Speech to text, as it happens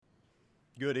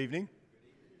Good evening.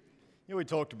 We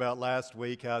talked about last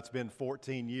week how it's been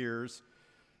 14 years,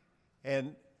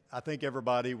 and I think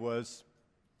everybody was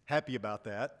happy about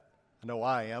that. I know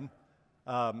I am.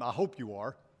 I hope you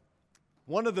are.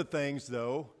 One of the things,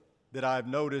 though, that I've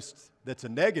noticed that's a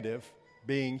negative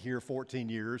being here 14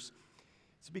 years,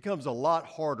 is it becomes a lot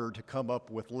harder to come up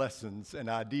with lessons and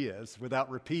ideas without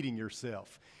repeating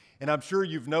yourself. And I'm sure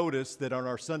you've noticed that on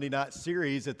our Sunday night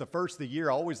series, at the first of the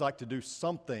year, I always like to do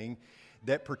something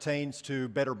that pertains to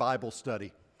better Bible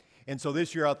study. And so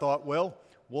this year I thought, well,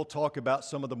 we'll talk about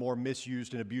some of the more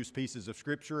misused and abused pieces of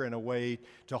Scripture in a way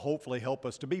to hopefully help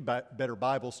us to be better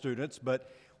Bible students.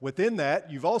 But within that,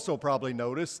 you've also probably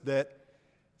noticed that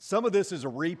some of this is a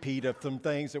repeat of some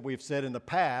things that we've said in the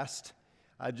past.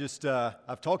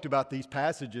 I've talked about these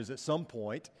passages at some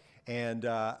point, and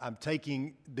I'm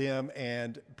taking them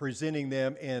and presenting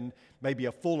them in maybe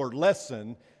a fuller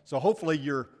lesson. So hopefully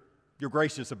you're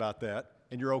gracious about that,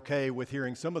 and you're okay with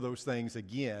hearing some of those things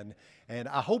again. And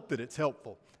I hope that it's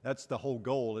helpful. That's the whole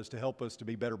goal, is to help us to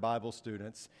be better Bible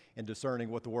students in discerning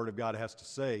what the Word of God has to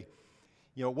say.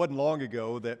 You know, it wasn't long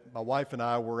ago that my wife and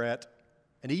I were at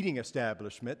an eating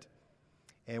establishment,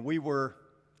 and we were,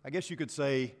 I guess you could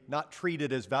say, not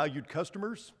treated as valued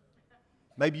customers.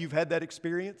 Maybe you've had that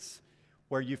experience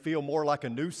where you feel more like a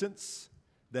nuisance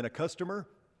than a customer.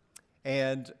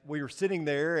 And we were sitting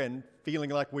there and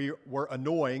feeling like we were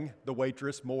annoying the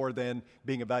waitress more than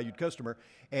being a valued customer.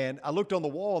 And I looked on the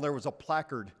wall, and there was a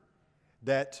placard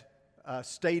that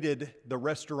stated the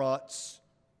restaurant's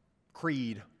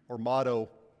creed or motto,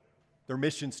 their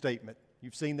mission statement.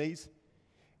 You've seen these?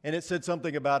 And it said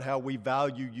something about how we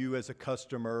value you as a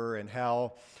customer and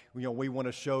how, we want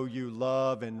to show you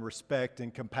love and respect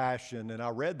and compassion. And I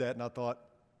read that and I thought,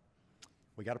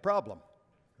 we got a problem,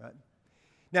 right?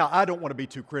 Now, I don't want to be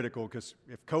too critical, because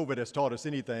if COVID has taught us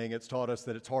anything, it's taught us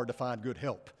that it's hard to find good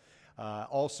help.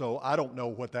 Also, I don't know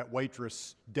what that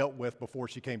waitress dealt with before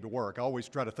she came to work. I always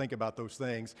try to think about those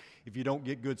things. If you don't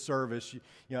get good service,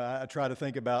 I try to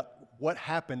think about what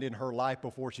happened in her life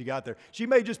before she got there. She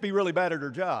may just be really bad at her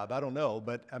job. I don't know.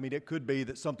 But, it could be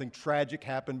that something tragic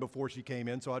happened before she came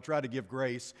in, so I try to give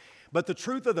grace. But the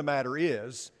truth of the matter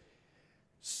is,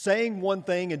 saying one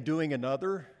thing and doing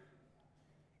another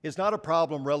is not a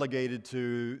problem relegated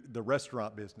to the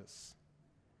restaurant business.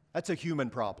 That's a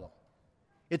human problem.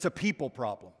 It's a people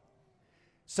problem.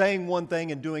 Saying one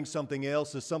thing and doing something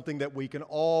else is something that we can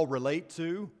all relate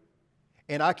to.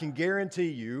 And I can guarantee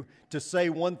you, to say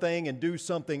one thing and do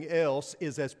something else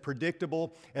is as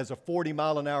predictable as a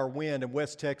 40-mile-an-hour wind in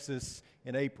West Texas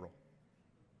in April.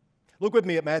 Look with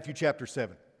me at Matthew chapter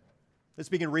 7. Let's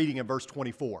begin reading in verse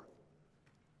 24.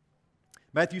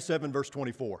 Matthew 7, verse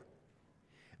 24.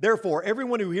 Therefore,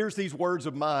 everyone who hears these words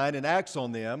of mine and acts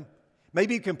on them may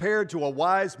be compared to a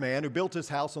wise man who built his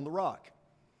house on the rock.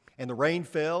 And the rain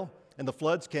fell, and the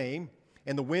floods came,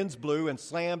 and the winds blew and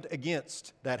slammed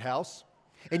against that house.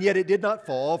 And yet it did not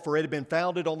fall, for it had been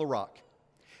founded on the rock.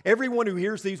 Everyone who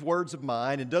hears these words of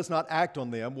mine and does not act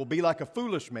on them will be like a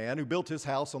foolish man who built his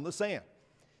house on the sand.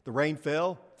 The rain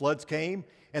fell, floods came,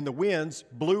 and the winds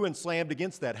blew and slammed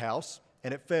against that house,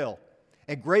 and it fell.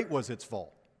 And great was its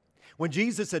fall. When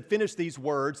Jesus had finished these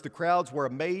words, the crowds were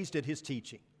amazed at his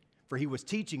teaching, for he was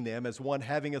teaching them as one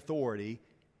having authority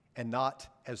and not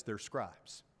as their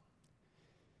scribes.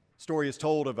 The story is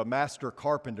told of a master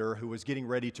carpenter who was getting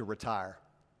ready to retire.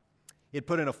 He had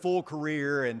put in a full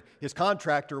career, and his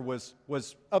contractor was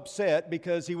upset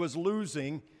because he was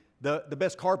losing the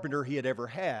best carpenter he had ever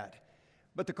had.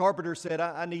 But the carpenter said,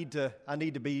 I need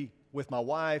to be with my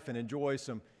wife and enjoy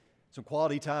some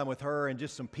quality time with her and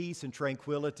just some peace and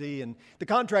tranquility. And the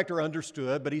contractor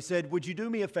understood, but he said, would you do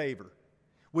me a favor?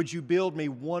 Would you build me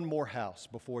one more house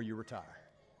before you retire?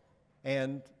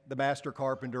 And the master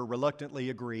carpenter reluctantly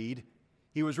agreed.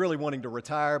 He was really wanting to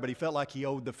retire, but he felt like he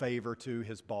owed the favor to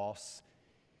his boss.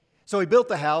 So he built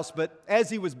the house, but as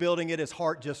he was building it, his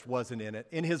heart just wasn't in it.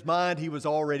 In his mind, he was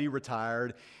already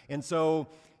retired. And so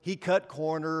he cut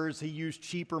corners, he used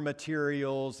cheaper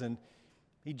materials, and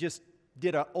he just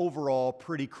did an overall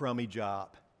pretty crummy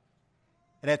job.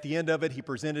 And at the end of it, he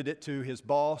presented it to his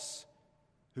boss,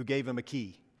 who gave him a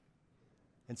key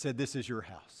and said, this is your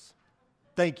house.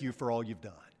 Thank you for all you've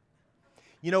done.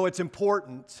 It's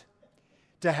important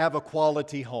to have a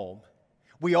quality home.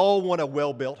 We all want a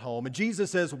well-built home. And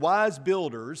Jesus says wise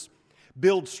builders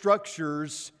build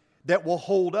structures that will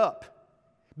hold up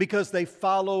because they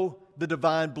follow the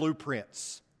divine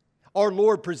blueprints. Our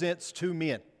Lord presents two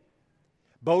men.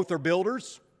 Both are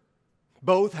builders.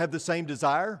 Both have the same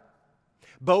desire.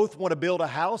 Both want to build a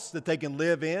house that they can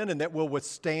live in and that will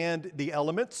withstand the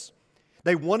elements.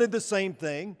 They wanted the same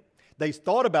thing. They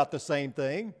thought about the same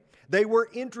thing. They were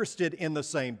interested in the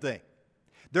same thing.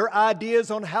 Their ideas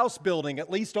on house building,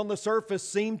 at least on the surface,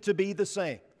 seemed to be the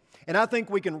same. And I think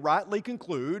we can rightly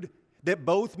conclude that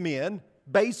both men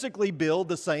basically build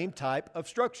the same type of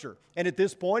structure. And at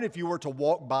this point, if you were to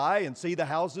walk by and see the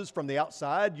houses from the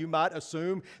outside, you might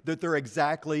assume that they're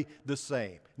exactly the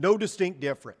same. No distinct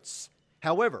difference.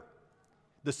 However,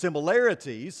 the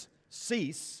similarities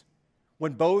cease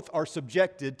when both are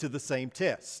subjected to the same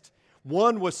test.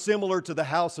 One was similar to the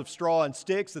house of straw and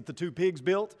sticks that the two pigs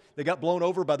built. They got blown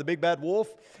over by the big bad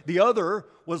wolf. The other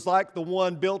was like the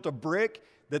one built of brick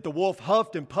that the wolf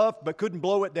huffed and puffed but couldn't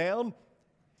blow it down.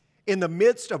 In the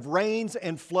midst of rains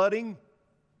and flooding,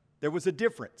 there was a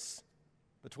difference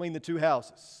between the two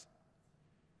houses.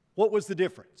 What was the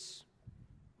difference?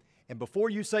 And before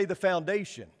you say the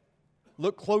foundation,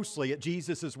 look closely at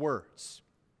Jesus' words.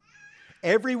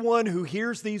 Everyone who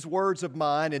hears these words of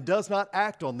mine and does not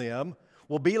act on them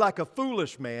will be like a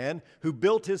foolish man who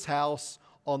built his house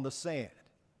on the sand.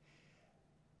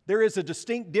 There is a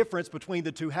distinct difference between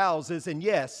the two houses, and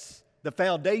yes, the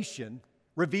foundation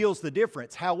reveals the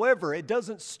difference. However, it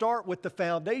doesn't start with the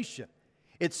foundation.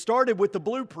 It started with the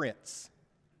blueprints.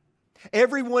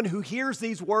 Everyone who hears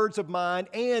these words of mine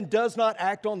and does not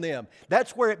act on them.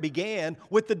 That's where it began,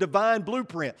 with the divine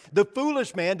blueprint. The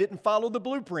foolish man didn't follow the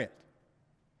blueprint.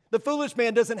 The foolish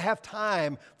man doesn't have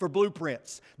time for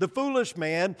blueprints. The foolish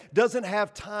man doesn't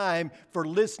have time for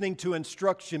listening to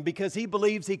instruction because he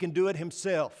believes he can do it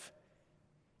himself.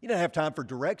 You don't have time for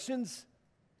directions.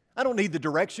 I don't need the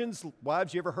directions.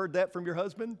 Wives, you ever heard that from your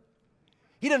husband?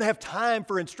 He doesn't have time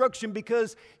for instruction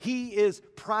because he is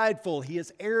prideful. He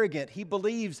is arrogant. He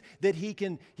believes that he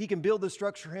can build the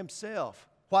structure himself.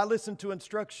 Why listen to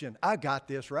instruction? I got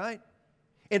this, right?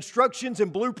 Instructions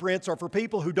and blueprints are for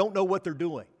people who don't know what they're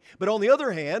doing. But on the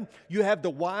other hand, you have the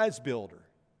wise builder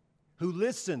who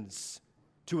listens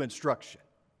to instruction.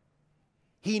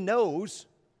 He knows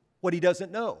what he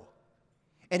doesn't know,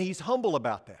 and he's humble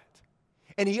about that.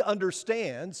 And he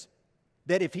understands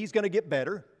that if he's going to get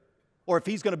better, or if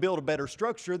he's going to build a better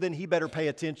structure, then he better pay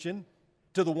attention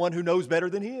to the one who knows better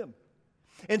than him.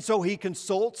 And so he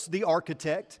consults the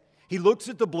architect. He looks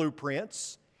at the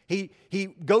blueprints.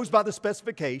 He goes by the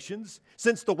specifications.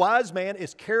 Since the wise man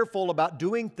is careful about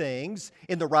doing things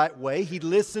in the right way, he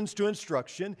listens to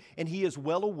instruction, and he is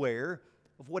well aware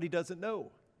of what he doesn't know.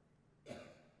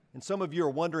 And some of you are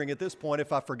wondering at this point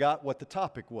if I forgot what the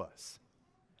topic was.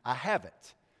 I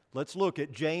haven't. Let's look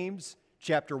at James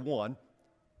chapter 1,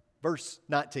 verse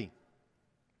 19.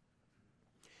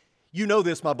 You know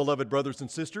this, my beloved brothers and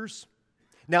sisters.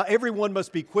 Now everyone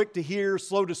must be quick to hear,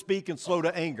 slow to speak, and slow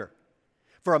to anger.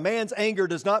 For a man's anger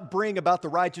does not bring about the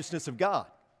righteousness of God.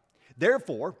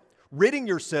 Therefore, ridding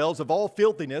yourselves of all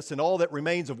filthiness and all that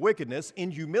remains of wickedness, in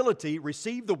humility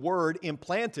receive the word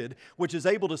implanted, which is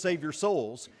able to save your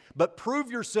souls. But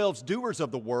prove yourselves doers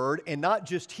of the word, and not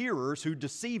just hearers who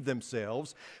deceive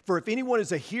themselves. For if anyone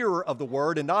is a hearer of the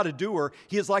word and not a doer,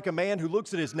 he is like a man who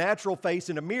looks at his natural face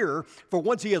in a mirror. For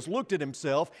once he has looked at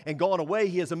himself and gone away,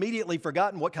 he has immediately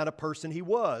forgotten what kind of person he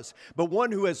was. But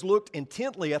one who has looked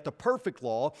intently at the perfect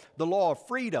law, the law of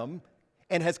freedom,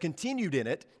 and has continued in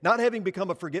it, not having become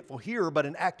a forgetful hearer, but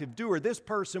an active doer, this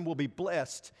person will be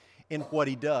blessed in what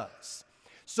he does.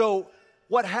 So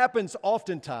what happens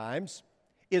oftentimes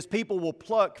is people will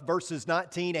pluck verses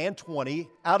 19 and 20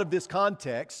 out of this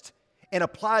context and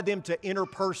apply them to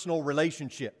interpersonal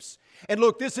relationships. And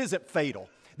look, this isn't fatal.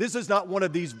 This is not one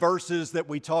of these verses that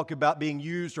we talk about being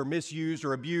used or misused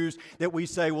or abused that we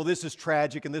say, well, this is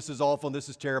tragic and this is awful and this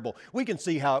is terrible. We can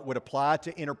see how it would apply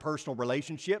to interpersonal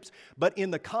relationships, but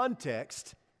in the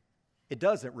context, it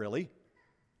doesn't really.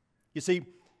 You see,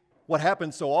 what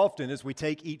happens so often is we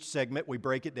take each segment, we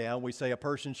break it down, we say a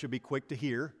person should be quick to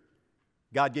hear.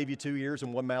 God gave you 2 ears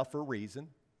and 1 mouth for a reason.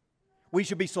 We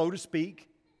should be slow to speak.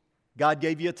 God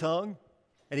gave you a tongue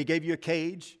and He gave you a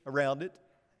cage around it.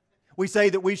 We say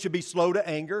that we should be slow to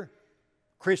anger.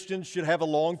 Christians should have a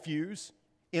long fuse.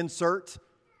 Insert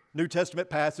New Testament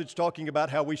passage talking about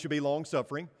how we should be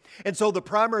long-suffering. And so the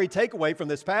primary takeaway from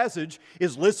this passage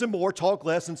is listen more, talk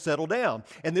less, and settle down.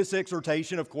 And this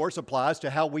exhortation, of course, applies to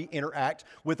how we interact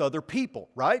with other people,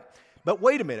 right? But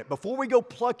wait a minute. Before we go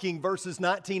plucking verses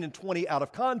 19 and 20 out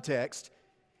of context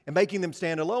and making them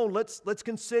stand alone, let's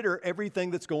consider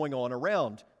everything that's going on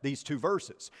around these two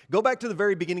verses. Go back to the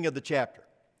very beginning of the chapter.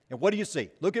 And what do you see?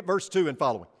 Look at verse 2 and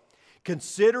following.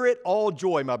 Consider it all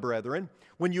joy, my brethren,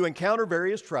 when you encounter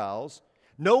various trials,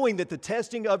 knowing that the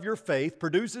testing of your faith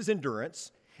produces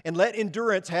endurance, and let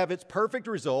endurance have its perfect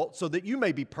result, so that you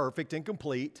may be perfect and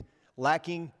complete,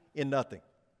 lacking in nothing.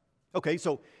 Okay,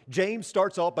 so James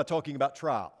starts off by talking about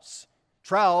trials.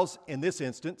 Trials, in this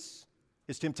instance,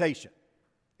 is temptation.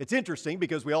 It's interesting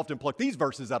because we often pluck these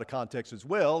verses out of context as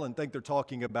well and think they're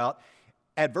talking about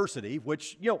adversity,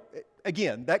 which,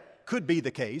 again, that could be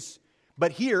the case.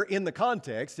 But here in the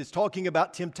context, it's talking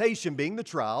about temptation being the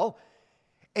trial.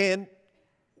 And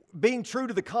being true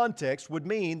to the context would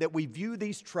mean that we view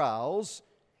these trials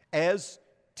as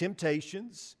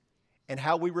temptations, and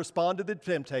how we respond to the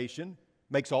temptation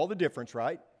makes all the difference,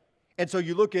 right? And so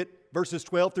you look at verses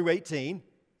 12 through 18.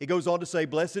 It goes on to say,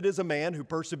 "Blessed is a man who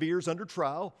perseveres under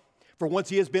trial, for once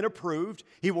he has been approved,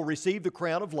 he will receive the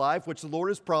crown of life which the Lord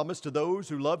has promised to those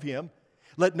who love him.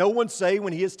 Let no one say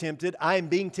when he is tempted, 'I am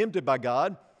being tempted by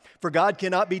God,' for God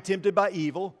cannot be tempted by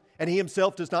evil, and he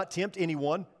himself does not tempt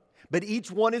anyone. But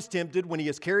each one is tempted when he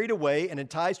is carried away and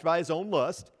enticed by his own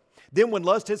lust. Then when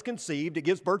lust has conceived, it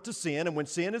gives birth to sin, and when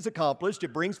sin is accomplished,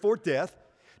 it brings forth death.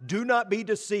 Do not be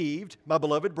deceived, my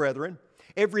beloved brethren.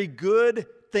 Every good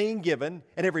thing given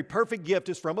and every perfect gift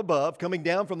is from above, coming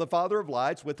down from the Father of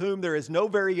lights, with whom there is no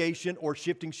variation or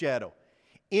shifting shadow.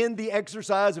 In the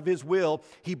exercise of his will,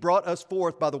 he brought us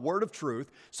forth by the word of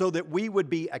truth, so that we would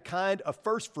be a kind of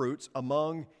first fruits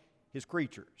among his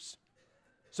creatures."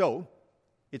 So,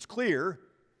 it's clear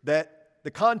that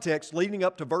the context leading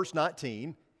up to verse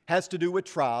 19 has to do with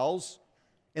trials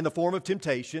in the form of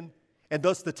temptation, and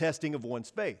thus the testing of one's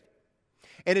faith.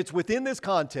 And it's within this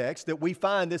context that we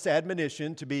find this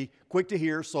admonition to be quick to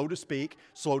hear, slow to speak,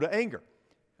 slow to anger.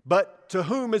 But to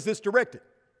whom is this directed?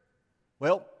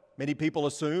 Well, many people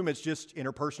assume it's just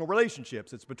interpersonal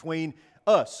relationships. It's between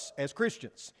us as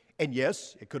Christians. And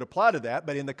yes, it could apply to that,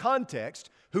 but in the context,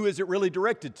 who is it really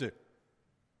directed to?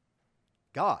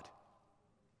 God.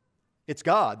 It's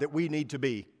God that we need to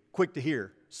be quick to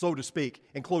hear, slow to speak,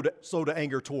 and slow to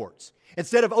anger towards.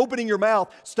 Instead of opening your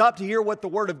mouth, stop to hear what the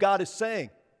Word of God is saying.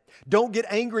 Don't get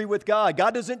angry with God.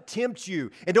 God doesn't tempt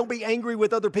you. And don't be angry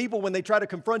with other people when they try to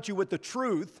confront you with the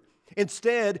truth.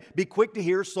 Instead, be quick to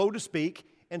hear, slow to speak,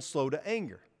 and slow to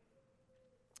anger.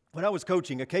 When I was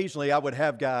coaching, occasionally I would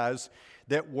have guys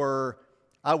that were,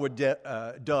 I would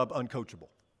dub uncoachable.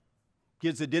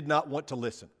 Kids that did not want to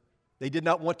listen. They did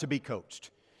not want to be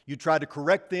coached. You tried to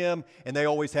correct them, and they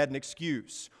always had an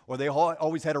excuse, or they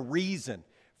always had a reason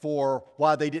for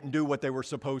why they didn't do what they were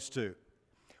supposed to.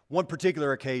 One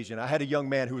particular occasion, I had a young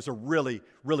man who was a really,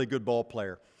 really good ball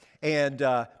player,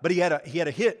 but he had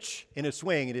a hitch in his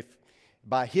swing, and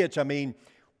by hitch I mean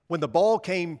when the ball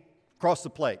came across the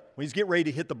plate, when he's getting ready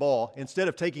to hit the ball, instead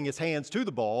of taking his hands to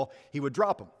the ball, he would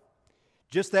drop them.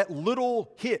 Just that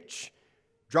little hitch,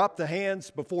 drop the hands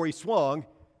before he swung,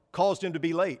 caused him to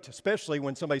be late, especially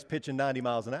when somebody's pitching 90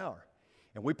 miles an hour.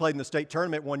 And we played in the state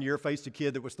tournament one year, faced a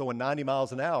kid that was throwing 90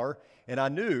 miles an hour, and I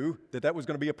knew that was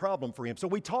going to be a problem for him. So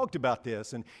we talked about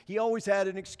this, and he always had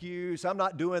an excuse, I'm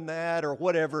not doing that, or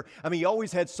whatever. I mean, he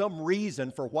always had some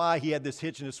reason for why he had this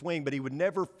hitch in his swing, but he would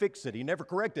never fix it. He never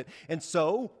correct it. And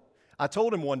so I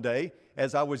told him one day,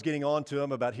 as I was getting on to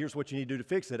him about here's what you need to do to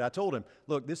fix it, I told him,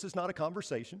 look, this is not a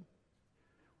conversation.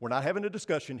 We're not having a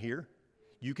discussion here.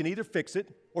 You can either fix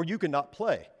it or you can not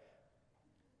play.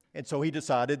 And so he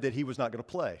decided that he was not going to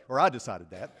play, or I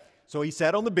decided that. So he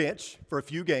sat on the bench for a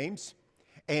few games,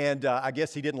 and I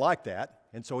guess he didn't like that.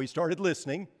 And so he started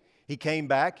listening. He came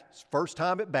back, his first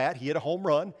time at bat, he hit a home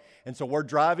run. And so we're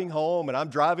driving home, and I'm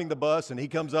driving the bus, and he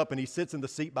comes up and he sits in the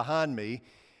seat behind me.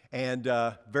 And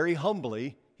very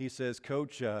humbly, he says,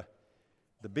 "Coach, the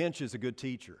bench is a good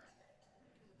teacher."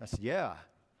 I said, "Yeah,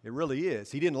 it really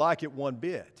is." He didn't like it one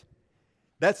bit.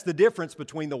 That's the difference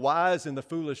between the wise and the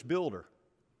foolish builder.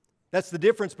 That's the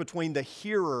difference between the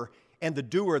hearer and the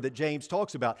doer that James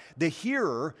talks about. The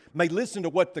hearer may listen to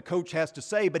what the coach has to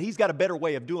say, but he's got a better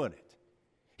way of doing it.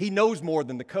 He knows more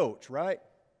than the coach, right?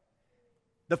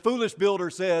 The foolish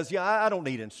builder says, "Yeah, I don't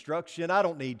need instruction. I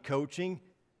don't need coaching."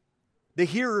 The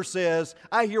hearer says,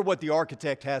 "I hear what the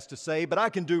architect has to say, but I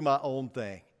can do my own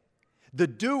thing." The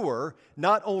doer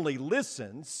not only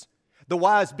listens, the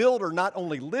wise builder not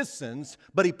only listens,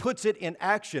 but he puts it in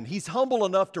action. He's humble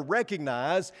enough to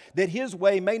recognize that his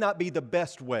way may not be the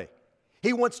best way.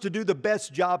 He wants to do the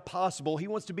best job possible. He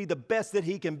wants to be the best that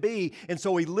he can be, and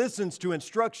so he listens to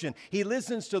instruction. He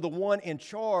listens to the one in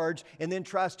charge and then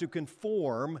tries to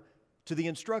conform to the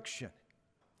instruction.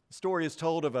 The story is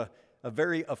told of a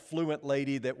very affluent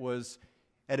lady that was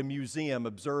at a museum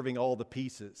observing all the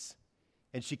pieces.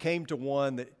 And she came to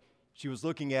one that she was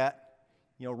looking at,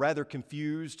 rather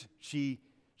confused. She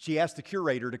asked the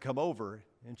curator to come over,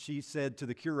 and she said to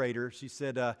the curator,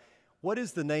 "What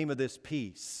is the name of this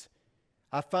piece?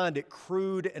 I find it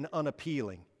crude and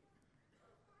unappealing."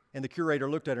 And the curator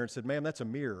looked at her and said, "Ma'am, that's a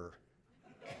mirror."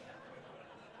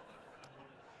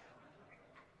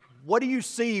 What do you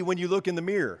see when you look in the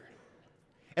mirror?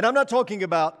 And I'm not talking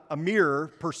about a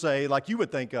mirror per se like you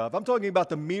would think of. I'm talking about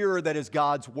the mirror that is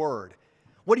God's Word.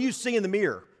 What do you see in the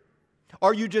mirror?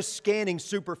 Are you just scanning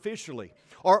superficially?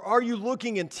 Or are you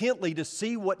looking intently to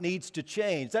see what needs to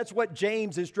change? That's what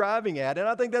James is driving at, and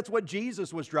I think that's what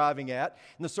Jesus was driving at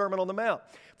in the Sermon on the Mount.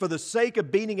 For the sake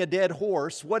of beating a dead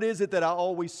horse, what is it that I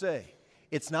always say?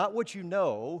 It's not what you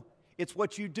know, it's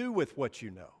what you do with what you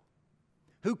know.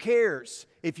 Who cares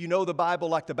if you know the Bible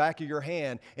like the back of your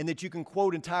hand and that you can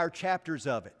quote entire chapters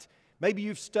of it? Maybe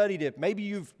you've studied it, maybe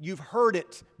you've heard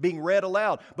it being read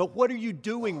aloud, but what are you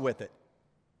doing with it?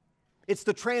 It's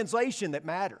the translation that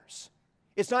matters.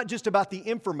 It's not just about the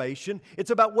information,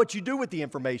 it's about what you do with the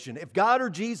information. If God or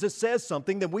Jesus says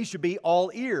something, then we should be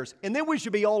all ears. And then we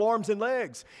should be all arms and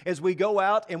legs as we go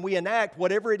out and we enact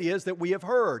whatever it is that we have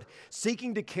heard,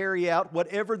 seeking to carry out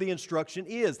whatever the instruction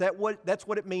is. That's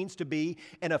what it means to be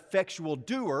an effectual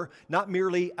doer, not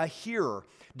merely a hearer.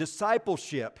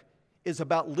 Discipleship is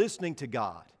about listening to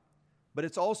God, but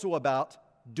it's also about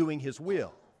doing His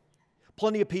will.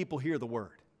 Plenty of people hear the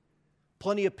Word.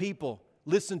 Plenty of people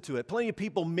listen to it. Plenty of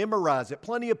people memorize it.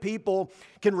 Plenty of people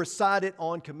can recite it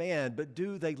on command, but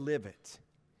do they live it?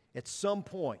 At some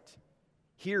point,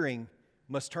 hearing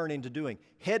must turn into doing.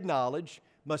 Head knowledge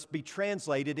must be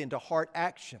translated into heart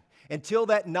action. Until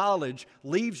that knowledge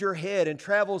leaves your head and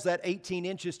travels that 18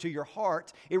 inches to your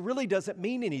heart, it really doesn't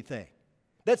mean anything.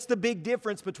 That's the big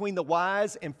difference between the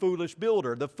wise and foolish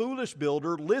builder. The foolish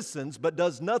builder listens but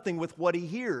does nothing with what he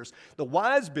hears. The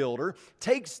wise builder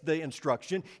takes the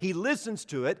instruction, he listens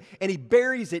to it, and he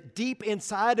buries it deep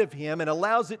inside of him and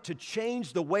allows it to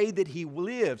change the way that he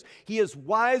lives. He is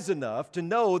wise enough to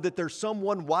know that there's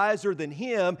someone wiser than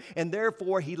him, and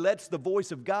therefore he lets the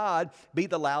voice of God be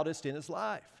the loudest in his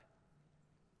life.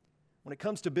 When it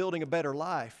comes to building a better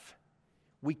life,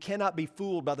 we cannot be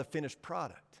fooled by the finished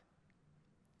product.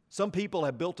 Some people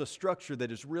have built a structure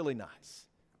that is really nice,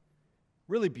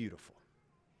 really beautiful.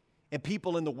 And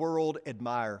people in the world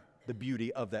admire the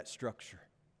beauty of that structure.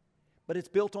 But it's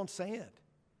built on sand.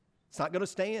 It's not going to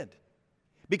stand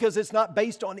because it's not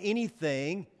based on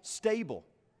anything stable.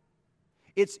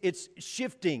 It's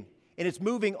shifting and it's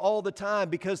moving all the time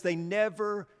because they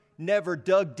never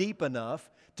dug deep enough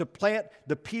to plant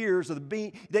the piers or the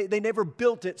beam. They never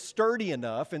built it sturdy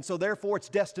enough, and so therefore it's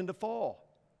destined to fall.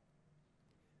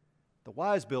 The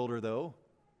wise builder, though,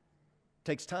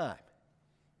 takes time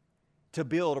to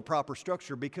build a proper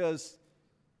structure because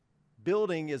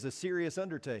building is a serious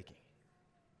undertaking.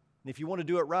 And if you want to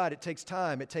do it right, it takes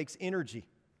time, it takes energy.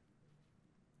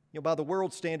 You know, by the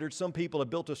world's standards, some people have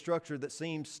built a structure that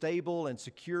seems stable and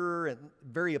secure and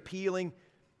very appealing.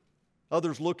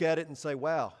 Others look at it and say,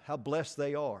 wow, how blessed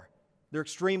they are. They're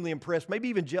extremely impressed, maybe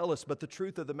even jealous, but the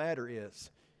truth of the matter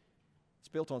is, it's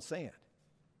built on sand.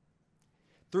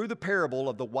 Through the parable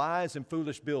of the wise and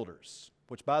foolish builders,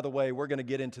 which, by the way, we're going to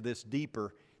get into this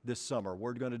deeper this summer.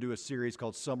 We're going to do a series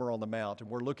called Summer on the Mount, and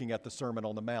we're looking at the Sermon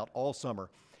on the Mount all summer.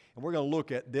 And we're going to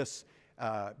look at this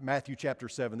Matthew chapter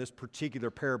 7, this particular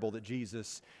parable that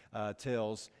Jesus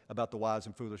tells about the wise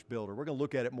and foolish builder. We're going to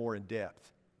look at it more in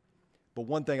depth. But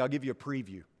one thing, I'll give you a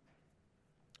preview.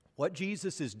 What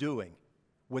Jesus is doing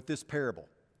with this parable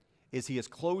is he is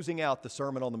closing out the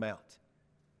Sermon on the Mount.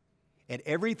 And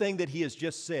everything that he has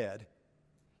just said,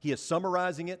 he is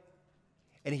summarizing it,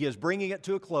 and he is bringing it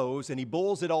to a close, and he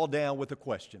boils it all down with a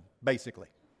question, basically.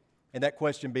 And that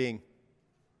question being,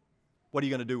 what are you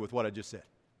going to do with what I just said?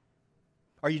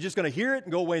 Are you just going to hear it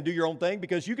and go away and do your own thing?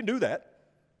 Because you can do that.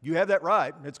 You have that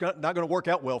right. It's not going to work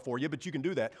out well for you, but you can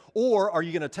do that. Or are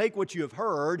you going to take what you have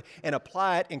heard and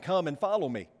apply it and come and follow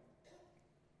me?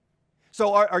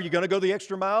 So are you going to go the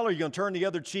extra mile? Are you going to turn the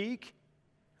other cheek?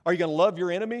 Are you going to love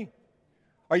your enemy?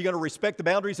 Are you going to respect the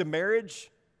boundaries of marriage?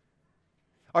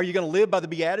 Are you going to live by the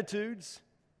Beatitudes?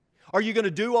 Are you going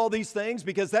to do all these things?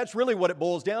 Because that's really what it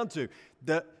boils down to.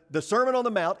 The Sermon on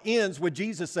the Mount ends with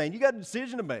Jesus saying, you got a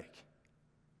decision to make.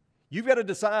 You've got to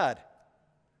decide.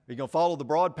 Are you going to follow the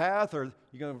broad path or are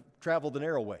you going to travel the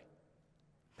narrow way?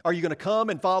 Are you going to come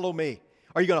and follow me?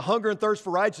 Are you going to hunger and thirst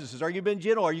for righteousness? Are you going to be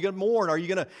gentle? Are you going to mourn? Are you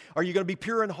going to be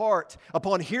pure in heart?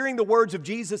 Upon hearing the words of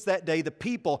Jesus that day, the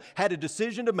people had a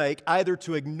decision to make, either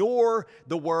to ignore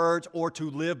the words or to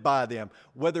live by them,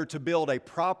 whether to build a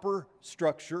proper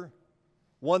structure,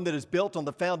 one that is built on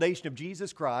the foundation of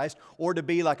Jesus Christ, or to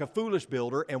be like a foolish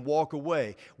builder and walk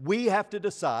away. We have to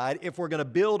decide if we're going to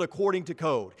build according to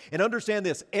code. And understand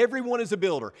this, everyone is a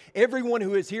builder. Everyone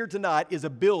who is here tonight is a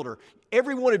builder.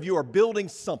 Every one of you are building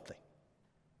something.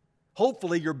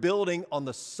 Hopefully, you're building on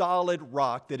the solid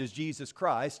rock that is Jesus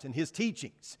Christ and His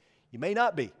teachings. You may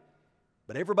not be,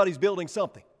 but everybody's building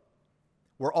something.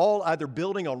 We're all either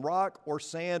building on rock or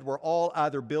sand. We're all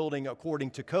either building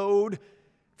according to code,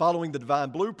 following the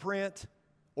divine blueprint,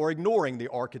 or ignoring the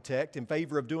architect in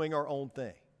favor of doing our own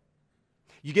thing.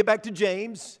 You get back to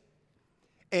James,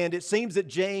 and it seems that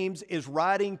James is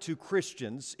writing to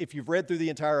Christians. If you've read through the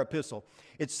entire epistle,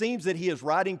 it seems that he is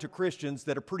writing to Christians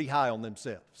that are pretty high on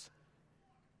themselves.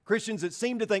 Christians that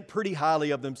seem to think pretty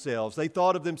highly of themselves. They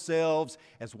thought of themselves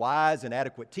as wise and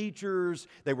adequate teachers.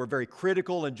 They were very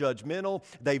critical and judgmental.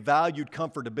 They valued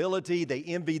comfortability. They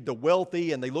envied the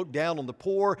wealthy and they looked down on the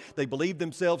poor. They believed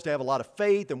themselves to have a lot of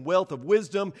faith and wealth of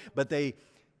wisdom, but they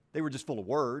were just full of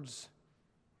words.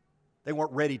 They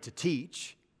weren't ready to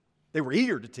teach. They were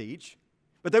eager to teach,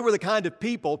 but they were the kind of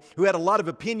people who had a lot of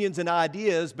opinions and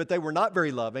ideas, but they were not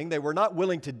very loving. They were not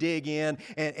willing to dig in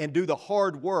and do the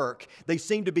hard work. They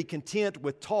seemed to be content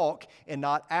with talk and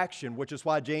not action, which is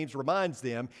why James reminds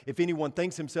them, if anyone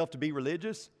thinks himself to be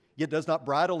religious, yet does not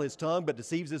bridle his tongue but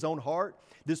deceives his own heart,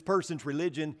 this person's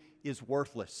religion is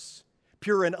worthless.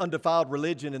 Pure and undefiled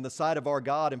religion in the sight of our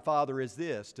God and Father is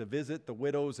this, to visit the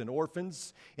widows and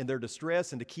orphans in their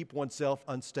distress and to keep oneself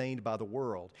unstained by the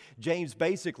world. James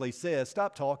basically says,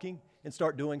 stop talking and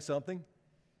start doing something.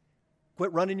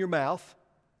 Quit running your mouth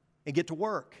and get to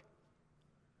work.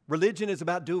 Religion is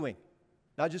about doing,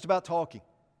 not just about talking.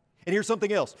 And here's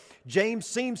something else. James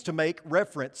seems to make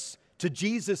reference to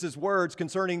Jesus' words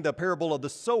concerning the parable of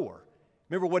the sower.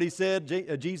 Remember what he said,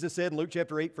 Jesus said in Luke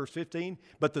chapter 8, verse 15?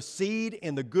 But the seed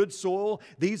in the good soil,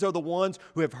 these are the ones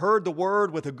who have heard the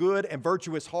word with a good and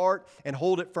virtuous heart and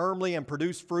hold it firmly and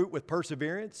produce fruit with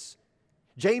perseverance.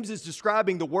 James is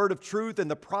describing the word of truth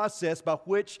and the process by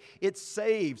which it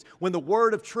saves. When the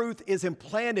word of truth is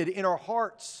implanted in our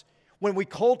hearts, when we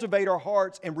cultivate our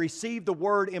hearts and receive the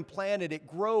word implanted, it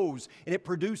grows and it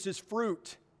produces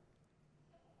fruit.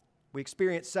 We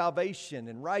experience salvation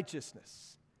and righteousness.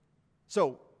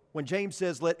 So, when James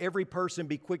says, let every person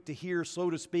be quick to hear, slow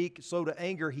to speak, slow to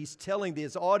anger, he's telling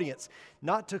his audience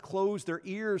not to close their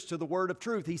ears to the word of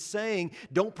truth. He's saying,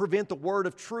 don't prevent the word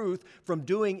of truth from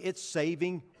doing its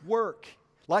saving work.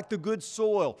 Like the good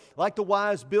soil, like the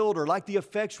wise builder, like the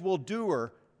effectual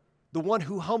doer, the one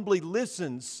who humbly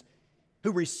listens,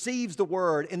 who receives the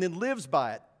word and then lives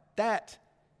by it, that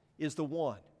is the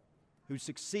one who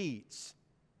succeeds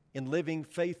in living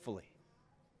faithfully.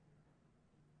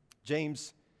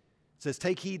 James says,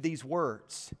 take heed these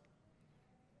words.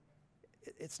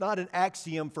 It's not an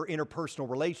axiom for interpersonal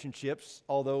relationships,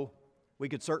 although we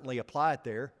could certainly apply it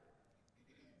there.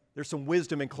 There's some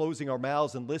wisdom in closing our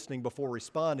mouths and listening before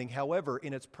responding. However,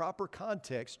 in its proper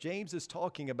context, James is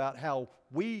talking about how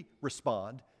we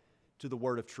respond to the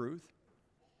word of truth.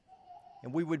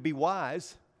 And we would be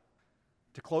wise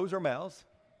to close our mouths,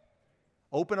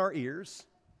 open our ears,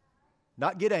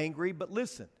 not get angry, but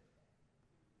listen.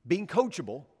 Being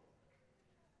coachable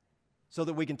so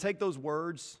that we can take those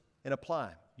words and apply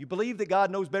them. You believe that God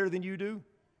knows better than you do?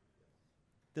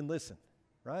 Then listen,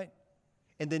 right?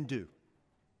 And then do.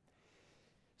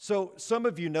 So some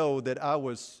of you know that I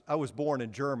was born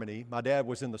in Germany. My dad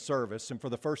was in the service, and for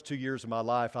the first 2 years of my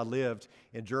life, I lived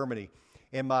in Germany.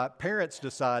 And my parents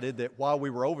decided that while we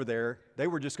were over there, they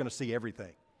were just going to see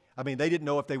everything. I mean, they didn't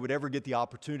know if they would ever get the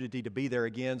opportunity to be there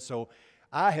again, so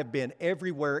I have been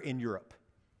everywhere in Europe.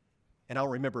 And I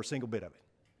don't remember a single bit of it.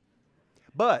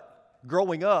 But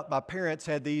growing up, my parents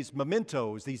had these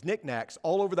mementos, these knickknacks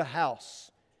all over the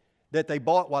house that they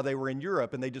bought while they were in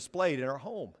Europe and they displayed in our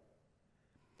home.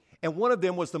 And one of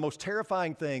them was the most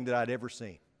terrifying thing that I'd ever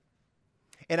seen.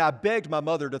 And I begged my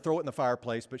mother to throw it in the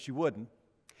fireplace, but she wouldn't.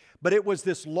 But it was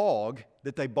this log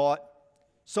that they bought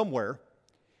somewhere.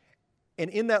 And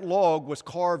in that log was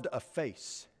carved a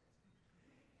face.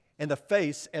 And the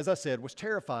face, as I said, was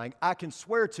terrifying. I can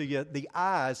swear to you, the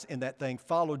eyes in that thing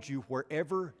followed you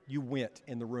wherever you went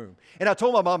in the room. And I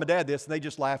told my mom and dad this, and they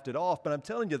just laughed it off. But I'm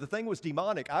telling you, the thing was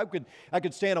demonic. I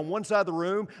could stand on one side of the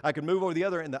room, I could move over the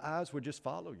other, and the eyes would just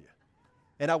follow you.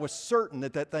 And I was certain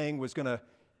that that thing was going to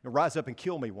rise up and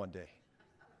kill me one day.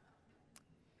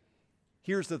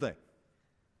 Here's the thing.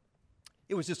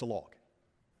 It was just a log.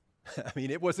 I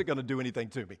mean, it wasn't going to do anything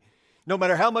to me. No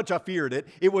matter how much I feared it,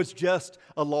 it was just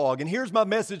a log. And here's my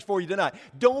message for you tonight.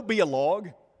 Don't be a log.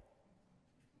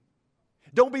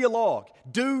 Don't be a log.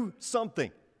 Do something.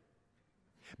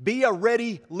 Be a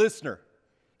ready listener.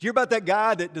 Did you hear about that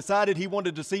guy that decided he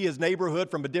wanted to see his neighborhood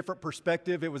from a different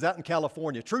perspective? It was out in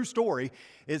California. True story.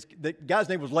 The guy's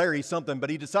name was Larry something,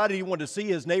 but he decided he wanted to see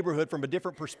his neighborhood from a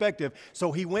different perspective.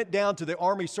 So he went down to the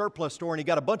Army surplus store and he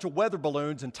got a bunch of weather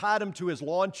balloons and tied them to his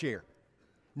lawn chair.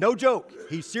 No joke.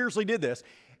 He seriously did this.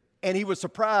 And he was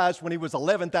surprised when he was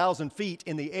 11,000 feet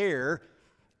in the air.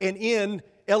 And in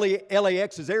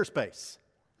LAX's airspace.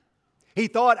 He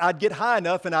thought I'd get high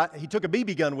enough, and he took a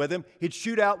BB gun with him. He'd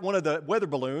shoot out one of the weather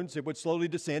balloons. It would slowly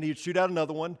descend. He'd shoot out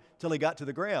another one until he got to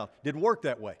the ground. Didn't work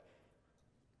that way.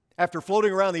 After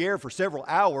floating around the air for several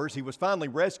hours, he was finally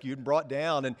rescued and brought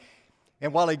down.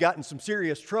 And while he got in some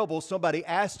serious trouble, somebody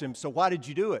asked him, "So why did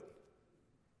you do it?"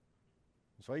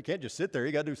 So you can't just sit there.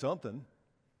 You got to do something.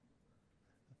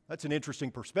 That's an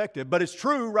interesting perspective. But it's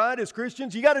true, right? As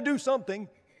Christians, you got to do something.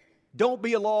 Don't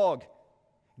be a log.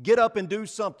 Get up and do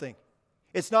something.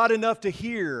 It's not enough to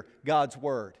hear God's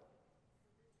word.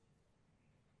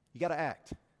 You got to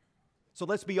act. So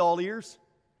let's be all ears.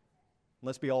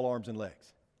 Let's be all arms and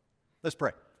legs. Let's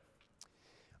pray.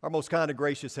 Our most kind and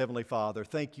gracious Heavenly Father,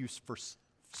 thank you for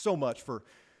so much for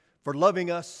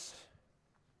loving us,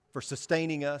 for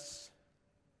sustaining us,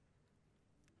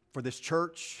 for this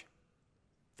church,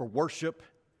 for worship.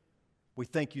 We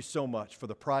thank you so much for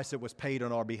the price that was paid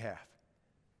on our behalf.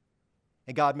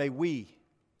 And God, may we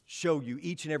show you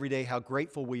each and every day how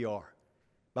grateful we are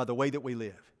by the way that we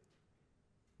live.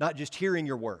 Not just hearing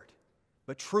your word,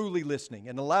 but truly listening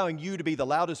and allowing you to be the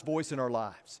loudest voice in our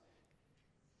lives,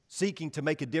 seeking to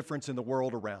make a difference in the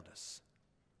world around us.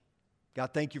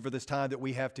 God, thank you for this time that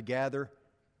we have to gather.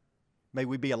 May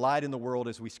we be a light in the world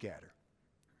as we scatter.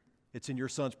 It's in your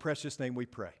Son's precious name we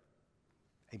pray.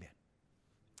 Amen.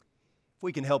 If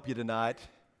we can help you tonight,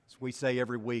 as we say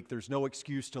every week, there's no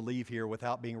excuse to leave here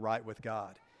without being right with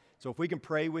God. So if we can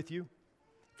pray with you,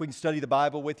 if we can study the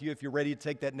Bible with you, if you're ready to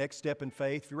take that next step in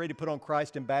faith, if you're ready to put on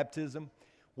Christ in baptism,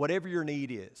 whatever your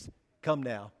need is, come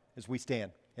now as we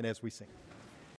stand and as we sing.